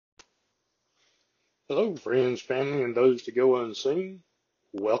Hello, friends, family, and those to go unseen.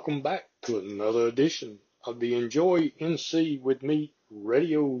 Welcome back to another edition of the Enjoy NC with Me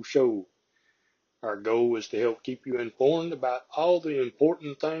radio show. Our goal is to help keep you informed about all the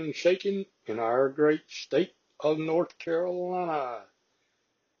important things shaking in our great state of North Carolina.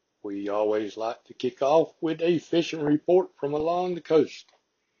 We always like to kick off with a fishing report from along the coast.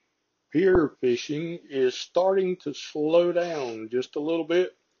 Pier fishing is starting to slow down just a little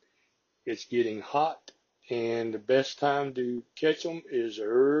bit. It's getting hot, and the best time to catch them is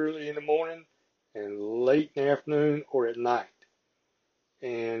early in the morning and late in the afternoon or at night.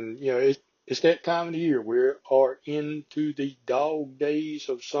 And, it's that time of the year. We are into the dog days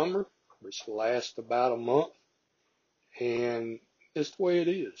of summer, which last about a month, and it's the way it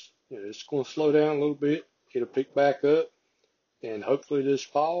is. It's going to slow down a little bit. It'll pick back up, and hopefully this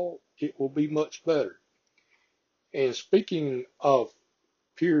fall it will be much better. And speaking of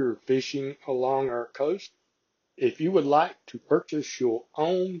pier fishing along our coast, if you would like to purchase your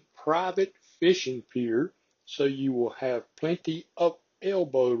own private fishing pier so you will have plenty of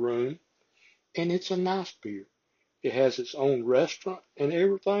elbow room, and it's a nice pier. It has its own restaurant and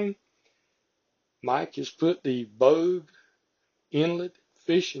everything. Mike has put the Bogue Inlet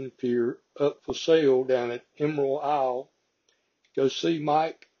Fishing Pier up for sale down at Emerald Isle. Go see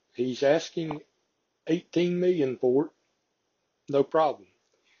Mike. He's asking $18 million for it. No problem.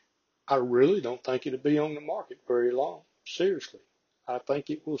 I really don't think it'll be on the market very long. Seriously. I think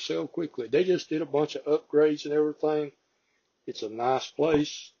it will sell quickly. They just did a bunch of upgrades and everything. It's a nice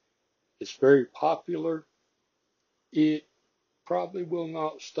place. It's very popular. It probably will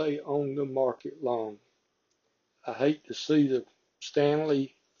not stay on the market long. I hate to see the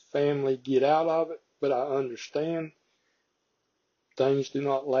Stanley family get out of it, but I understand things do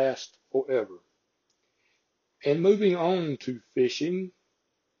not last forever. And moving on to fishing,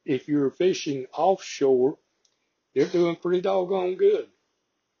 if you're fishing offshore, they're doing pretty doggone good.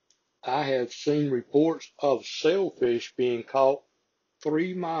 I have seen reports of sailfish being caught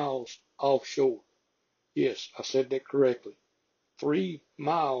 3 miles offshore. Yes, I said that correctly. 3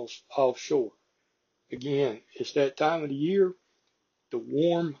 miles offshore. Again, it's that time of the year. The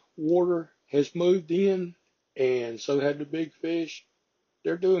warm water has moved in, and so have the big fish.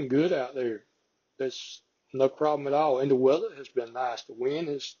 They're doing good out there. That's no problem at all. And the weather has been nice. The wind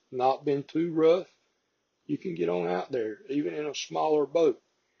has not been too rough. You can get on out there, even in a smaller boat.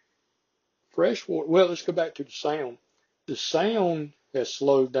 Freshwater, well, let's go back to the sound. The sound has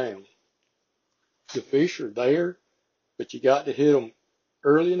slowed down. The fish are there, but you got to hit them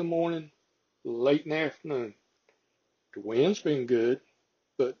early in the morning, late in the afternoon. The wind's been good,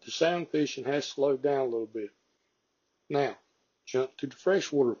 but the sound fishing has slowed down a little bit. Now, jump to the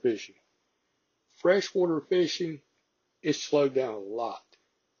freshwater fishing. Freshwater fishing is slowed down a lot.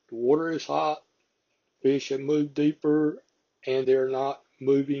 The water is hot, fish have moved deeper, and they're not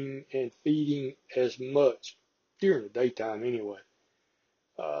moving and feeding as much during the daytime anyway.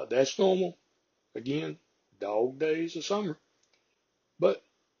 That's normal. Again, dog days of summer. But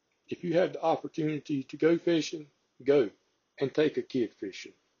if you have the opportunity to go fishing, go and take a kid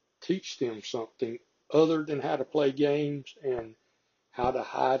fishing. Teach them something other than how to play games and how to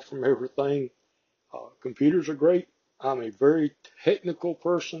hide from everything. Computers are great. I'm a very technical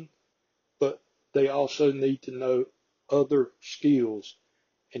person, but they also need to know other skills,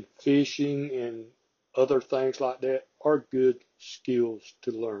 and fishing and other things like that are good skills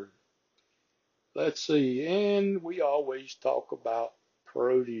to learn. Let's see, and we always talk about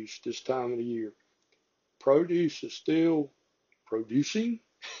produce this time of the year. Produce is still producing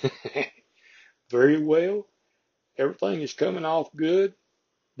very well. Everything is coming off good.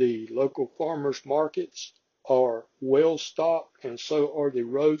 The local farmers markets are well stocked, and so are the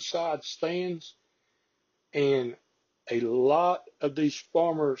roadside stands. And a lot of these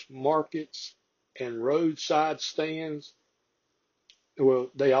farmers markets and roadside stands,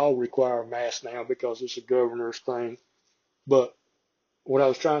 well, they all require masks now because it's a governor's thing. But what I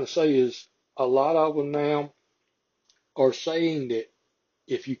was trying to say is a lot of them now are saying that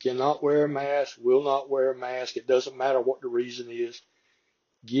if you cannot wear a mask, will not wear a mask, it doesn't matter what the reason is,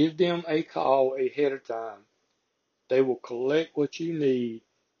 give them a call ahead of time. They will collect what you need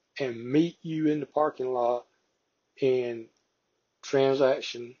and meet you in the parking lot, and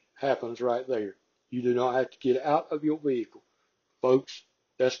transaction happens right there. You do not have to get out of your vehicle. Folks,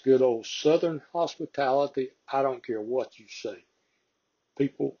 that's good old Southern hospitality. I don't care what you say.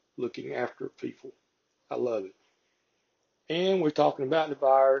 People looking after people. I love it. And we're talking about the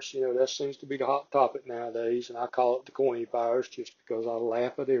virus. That seems to be the hot topic nowadays, and I call it the corny virus just because I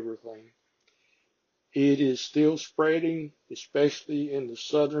laugh at everything. It is still spreading, especially in the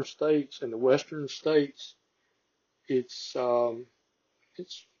southern states and the western states. It's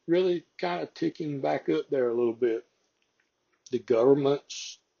really kind of ticking back up there a little bit. The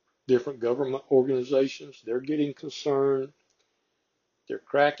governments, different government organizations, they're getting concerned. They're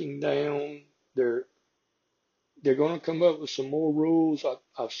cracking down. They're going to come up with some more rules.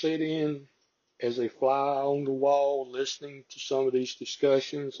 I've sat in as a fly on the wall listening to some of these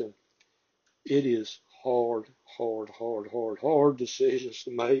discussions, and it is hard decisions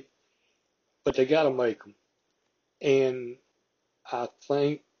to make, but they got to make them. And I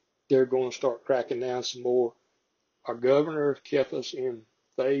think they're going to start cracking down some more. Our governor kept us in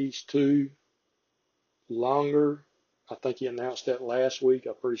phase 2 longer. I think he announced that last week.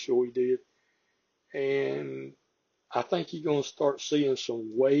 I'm pretty sure he did. And I think you're going to start seeing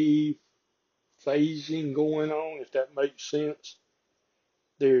some wave phasing going on, if that makes sense.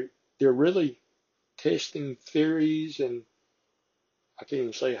 They're really testing theories, and I can't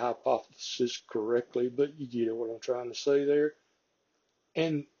even say hypothesis correctly, but you get what I'm trying to say there.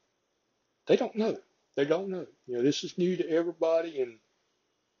 And they don't know. They don't know. This is new to everybody, and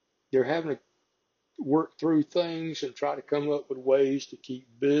they're having to work through things and try to come up with ways to keep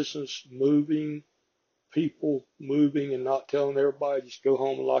business moving, people moving, and not telling everybody just go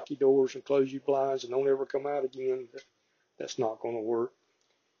home and lock your doors and close your blinds and don't ever come out again. That's not going to work.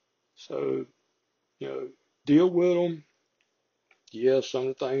 So, deal with them. Yeah, some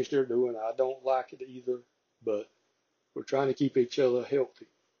of the things they're doing, I don't like it either, but we're trying to keep each other healthy.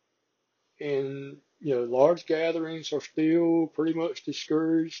 And, large gatherings are still pretty much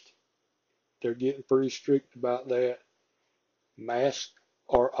discouraged. They're getting pretty strict about that. Masks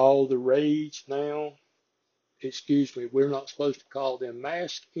are all the rage now. Excuse me, we're not supposed to call them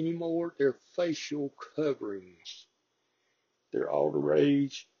masks anymore. They're facial coverings. They're all the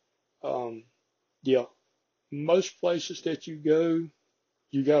rage. Yeah, most places that you go,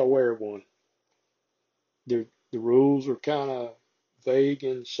 you got to wear one. The rules are kind of vague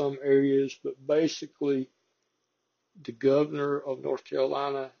in some areas, but basically the governor of North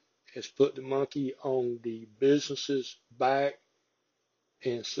Carolina has put the monkey on the businesses' back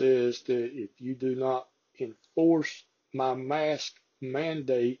and says that if you do not enforce my mask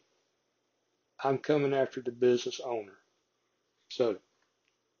mandate, I'm coming after the business owner. So,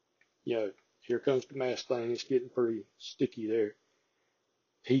 here comes the mask thing. It's getting pretty sticky there.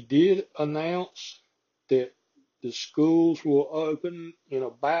 He did announce that the schools will open in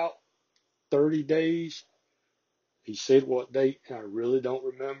about 30 days. He said what date, and I really don't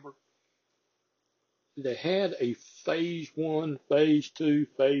remember. They had a phase 1, phase 2,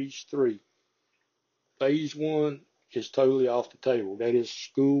 phase 3. Phase 1 is totally off the table. That is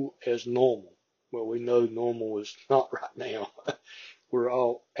school as normal. Well, we know normal is not right now. We're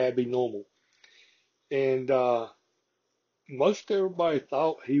all abnormal. And most everybody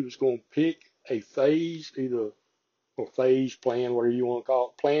thought he was going to pick a phase, either or phase plan, whatever you want to call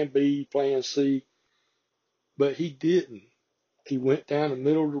it, plan B, plan C. But he didn't. He went down the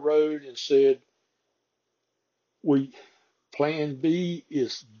middle of the road and said, plan B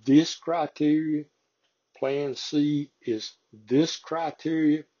is this criteria, plan C is this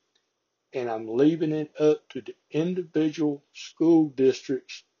criteria, and I'm leaving it up to the individual school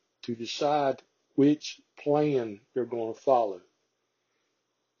districts to decide which plan they're going to follow.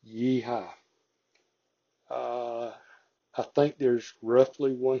 Yeehaw. I think there's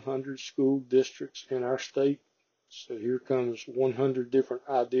roughly 100 school districts in our state. So here comes 100 different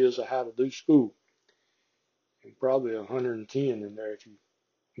ideas of how to do school. And probably 110 in there if you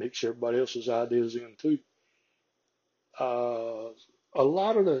mix everybody else's ideas in too. A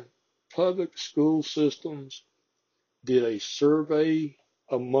lot of the public school systems did a survey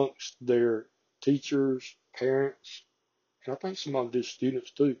amongst their teachers, parents, and I think some of them did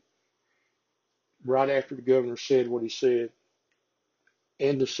students too, right after the governor said what he said.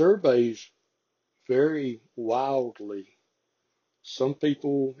 And the surveys vary wildly. Some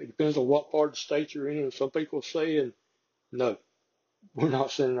people, it depends on what part of the state you're in, and some people are saying, no, we're not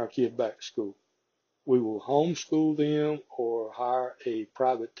sending our kid back to school. We will homeschool them or hire a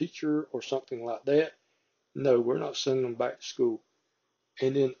private teacher or something like that. No, we're not sending them back to school.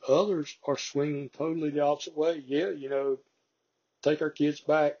 And then others are swinging totally the opposite way. Yeah, take our kids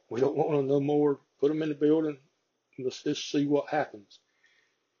back. We don't want them no more. Put them in the building. Let's just see what happens.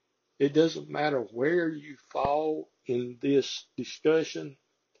 It doesn't matter where you fall in this discussion.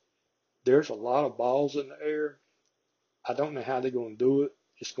 There's a lot of balls in the air. I don't know how they're going to do it.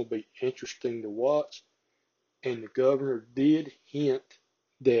 It's going to be interesting to watch. And the governor did hint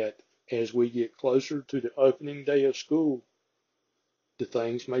that as we get closer to the opening day of school, the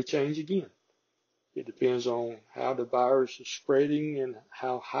things may change again. It depends on how the virus is spreading and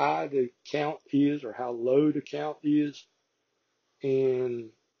how high the count is or how low the count is. And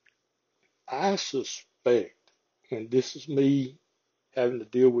I suspect, and this is me having to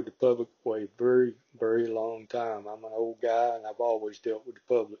deal with the public for a very, very long time. I'm an old guy and I've always dealt with the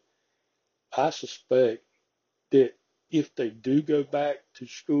public. I suspect that if they do go back to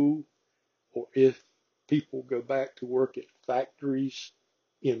school or if people go back to work at factories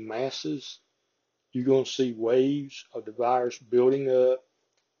in masses, you're going to see waves of the virus building up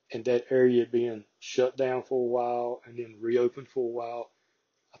and that area being shut down for a while and then reopened for a while.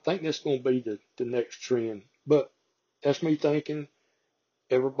 I think that's going to be the next trend. But that's me thinking.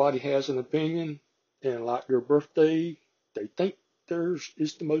 Everybody has an opinion, and like their birthday, they think theirs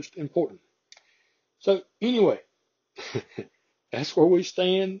is the most important. So anyway, that's where we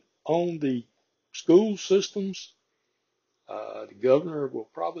stand on the school systems. The governor will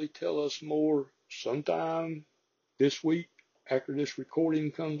probably tell us more sometime this week after this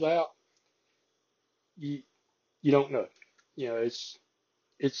recording comes out. You don't know. It's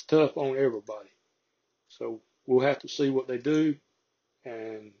tough on everybody. So we'll have to see what they do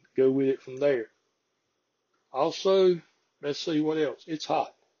and go with it from there. Also, let's see what else. It's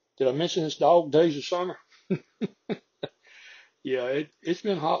hot. Did I mention it's dog days of summer? Yeah, it's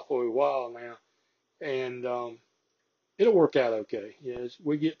been hot for a while now, and it'll work out okay. As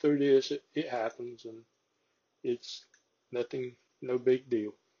we get through this, it happens, and it's nothing, no big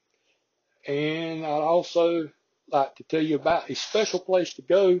deal. And I'd also like to tell you about a special place to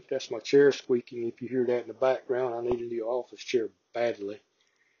go. That's my chair squeaking. If you hear that in the background, I need a new office chair badly.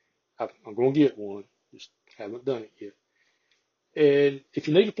 I'm going to get one. Just haven't done it yet. And if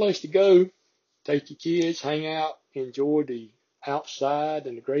you need a place to go, take your kids, hang out, enjoy the outside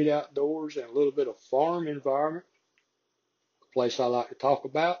and the great outdoors and a little bit of farm environment. The place I like to talk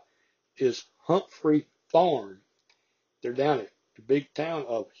about is Humphrey Farm. They're down at the big town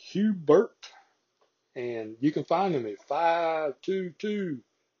of Hubert, and you can find them at 522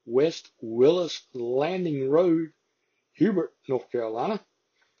 West Willis Landing Road, Hubert, North Carolina.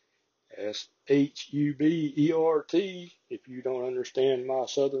 That's Hubert if you don't understand my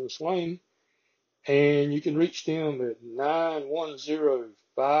southern slang. And you can reach them at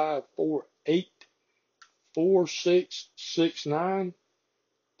 910-548-4669.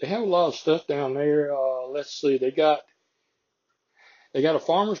 They have a lot of stuff down there. Let's see, they got a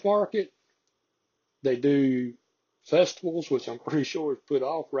farmer's market. They do festivals, which I'm pretty sure is put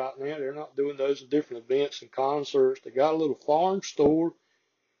off right now. They're not doing those different events and concerts. They got a little farm store,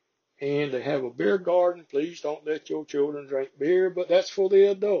 and they have a beer garden. Please don't let your children drink beer, but that's for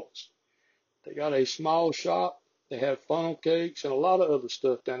the adults. They got a small shop. They have funnel cakes and a lot of other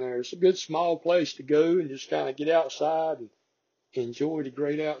stuff down there. It's a good small place to go and just kind of get outside and enjoy the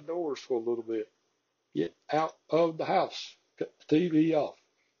great outdoors for a little bit. Get out of the house. Cut the TV off.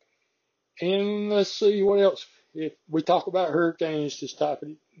 And let's see what else. If we talk about hurricanes this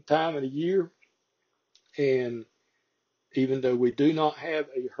time of the year, and even though we do not have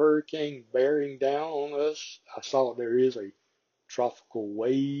a hurricane bearing down on us, I saw there is a tropical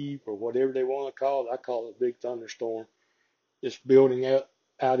wave or whatever they want to call it. I call it a big thunderstorm. It's building out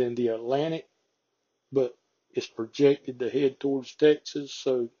in the Atlantic, but it's projected to head towards Texas,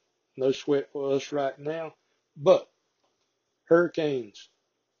 so no sweat for us right now. But hurricanes,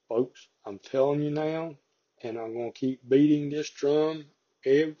 folks, I'm telling you now, and I'm going to keep beating this drum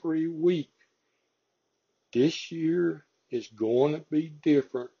every week. This year is going to be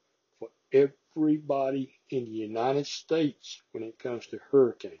different for everybody in the United States when it comes to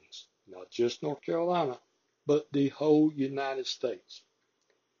hurricanes. Not just North Carolina, but the whole United States.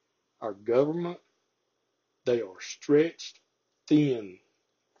 Our government, they are stretched thin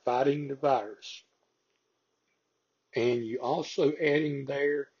fighting the virus. And you also adding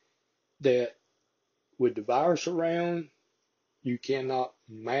there that with the virus around, you cannot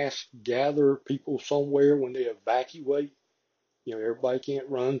mass gather people somewhere when they evacuate. Everybody can't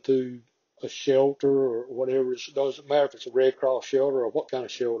run to a shelter or whatever. It doesn't matter if it's a Red Cross shelter or what kind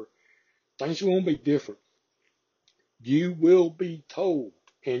of shelter. Things are going to be different. You will be told,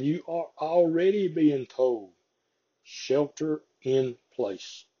 and you are already being told, shelter in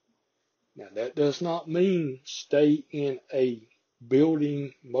place. Now, that does not mean stay in a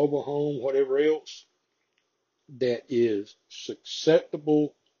building, mobile home, whatever else that is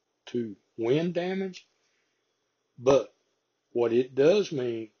susceptible to wind damage. But what it does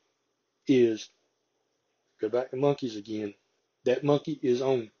mean is, go back to monkeys again, that monkey is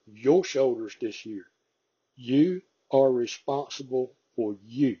on your shoulders this year. You are responsible for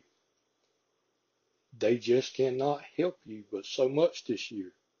you. They just cannot help you but so much this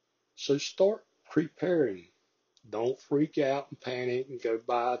year. So start preparing. Don't freak out and panic and go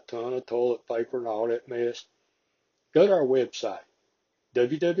buy a ton of toilet paper and all that mess. Go to our website,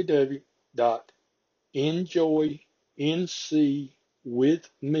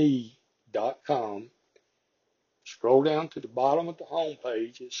 www.enjoyncwithme.com. Scroll down to the bottom of the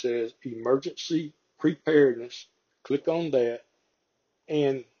homepage. It says Emergency Preparedness. Click on that,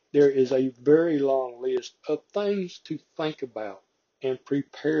 and there is a very long list of things to think about and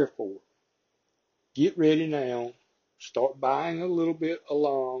prepare for. Get ready now. Start buying a little bit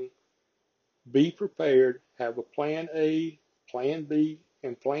along. Be prepared. Have a plan A, plan B,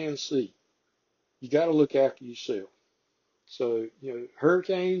 and plan C. You got to look after yourself. So,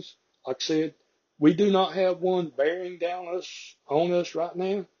 hurricanes, like I said, we do not have one bearing down on us right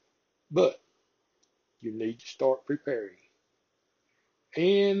now, but you need to start preparing.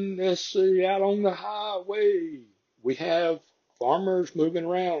 And let's see, out on the highway, we have farmers moving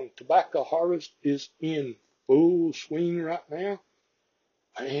around. Tobacco harvest is in full swing right now.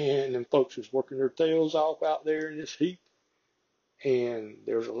 And them folks is working their tails off out there in this heat. And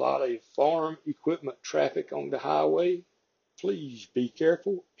there's a lot of farm equipment traffic on the highway. Please be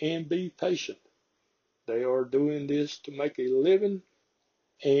careful and be patient. They are doing this to make a living,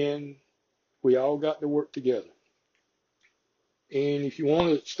 and we all got to work together. And if you want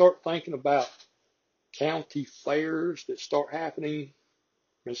to start thinking about county fairs that start happening,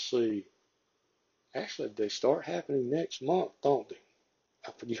 let's see, actually they start happening next month, don't they?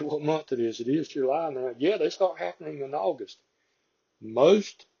 I forget what month it is. It is July now. Yeah, they start happening in August.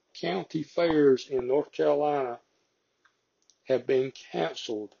 Most county fairs in North Carolina have been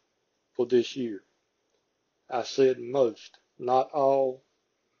canceled for this year. I said most, not all.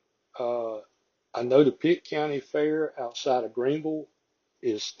 I know the Pitt County Fair outside of Greenville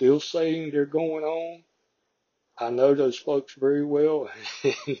is still saying they're going on. I know those folks very well.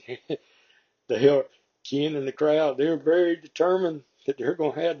 They are, Ken and the crowd, they're very determined that they're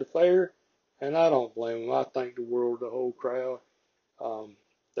going to have the fair, and I don't blame them. I think the world, the whole crowd.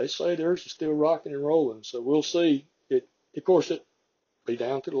 They say theirs is still rocking and rolling, so we'll see. Of course, it'll be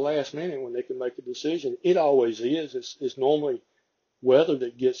down to the last minute when they can make a decision. It always is. It's normally weather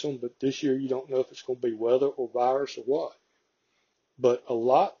that gets them, but this year you don't know if it's going to be weather or virus or what. But a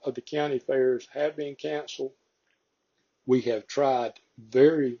lot of the county fairs have been canceled. We have tried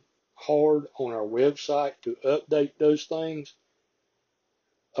very hard on our website to update those things.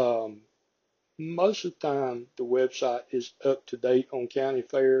 Most of the time, the website is up to date on county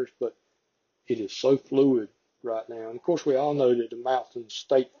fairs, but it is so fluid right now. And of course, we all know that the Mountain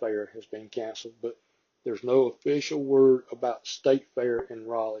State Fair has been canceled, but there's no official word about State Fair in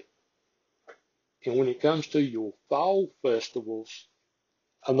Raleigh. And when it comes to your fall festivals,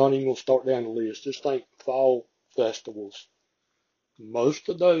 I'm not even going to start down the list. Just think fall festivals. Most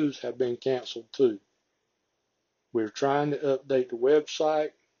of those have been canceled too. We're trying to update the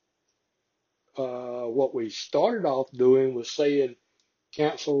website. What we started off doing was saying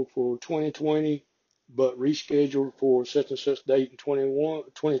cancel for 2020, but rescheduled for such and such date in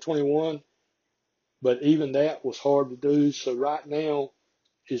 2021. But even that was hard to do. So right now,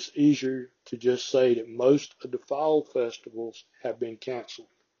 it's easier to just say that most of the fall festivals have been canceled.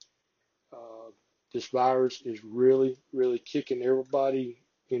 This virus is really, really kicking everybody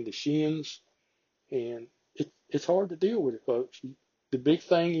in the shins, and it's hard to deal with it, folks. The big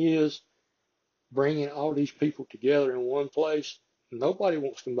thing is bringing all these people together in one place. Nobody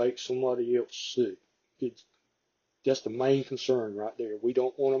wants to make somebody else sick. It's just the main concern right there. We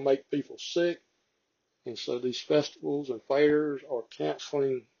don't want to make people sick, and so these festivals and fairs are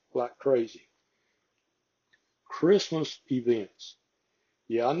canceling like crazy. Christmas events.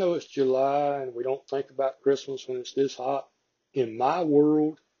 Yeah, I know it's July and we don't think about Christmas when it's this hot. In my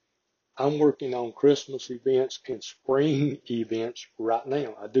world, I'm working on Christmas events and spring events right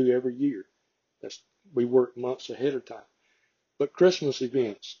now. I do every year. We work months ahead of time. But Christmas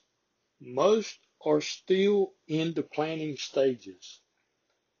events, most are still in the planning stages.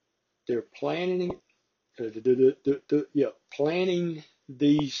 They're planning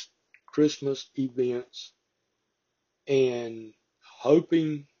these Christmas events and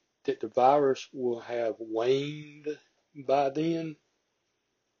hoping that the virus will have waned by then.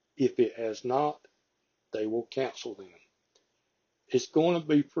 If it has not, they will cancel them. It's going to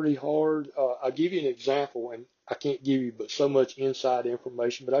be pretty hard. I'll give you an example, and I can't give you but so much inside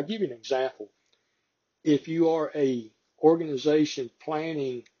information, but I'll give you an example. If you are a organization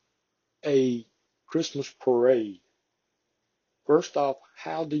planning a Christmas parade, first off,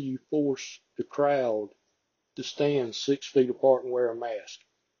 how do you force the crowd to stand 6 feet apart and wear a mask?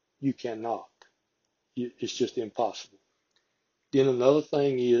 You cannot. It's just impossible. Then another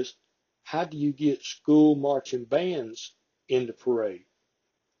thing is, how do you get school marching bands in the parade?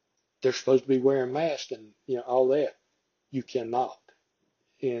 They're supposed to be wearing masks and all that. You cannot.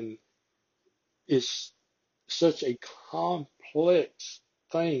 And it's such a complex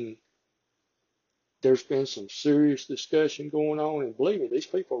thing. There's been some serious discussion going on, and believe me, these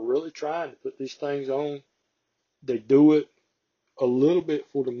people are really trying to put these things on. They do it a little bit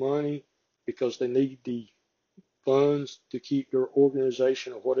for the money because they need the funds to keep their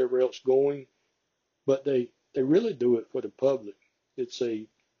organization or whatever else going, but they really do it for the public. It's a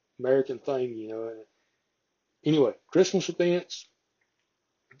American thing. Anyway, Christmas events,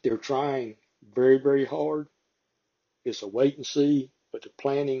 they're trying very, very hard. It's a wait and see, but the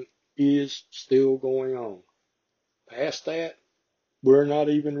planning is still going on. Past that, we're not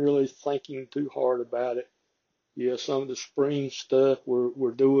even really thinking too hard about it. Yeah, some of the spring stuff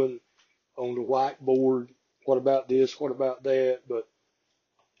we're doing on the whiteboard. What about this? What about that? But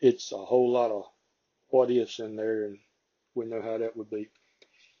it's a whole lot of what ifs in there, and we know how that would be.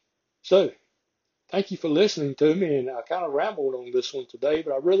 So, thank you for listening to me, and I kind of rambled on this one today,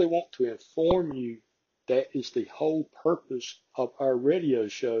 but I really want to inform you that is the whole purpose of our radio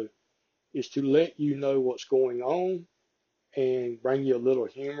show, is to let you know what's going on and bring you a little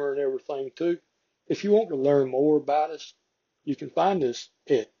humor and everything too. If you want to learn more about us, you can find us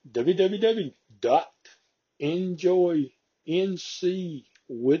at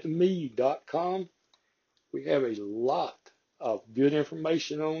www.enjoyncwithme.com. We have a lot of good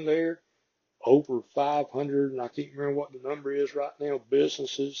information on there. Over 500, and I can't remember what the number is right now,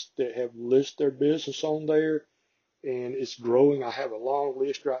 businesses that have listed their business on there, and it's growing. I have a long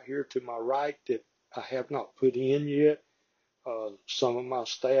list right here to my right that I have not put in yet. Some of my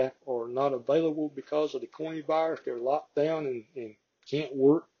staff are not available because of the coronavirus. They're locked down and can't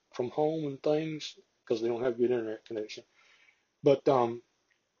work from home and things because they don't have good internet connection. But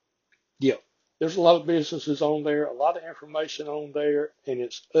yeah, there's a lot of businesses on there, a lot of information on there, and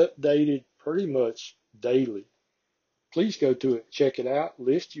it's updated pretty much daily. Please go to it, check it out,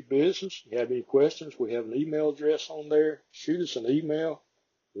 list your business. If you have any questions, we have an email address on there. Shoot us an email.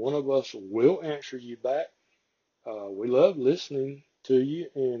 One of us will answer you back. We love listening to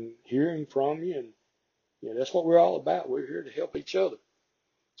you and hearing from you, and that's what we're all about. We're here to help each other.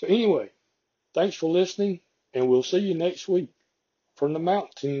 So anyway, thanks for listening, and we'll see you next week. From the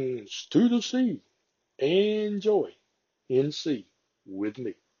mountains to the sea, enjoy NC with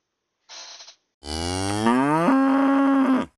me.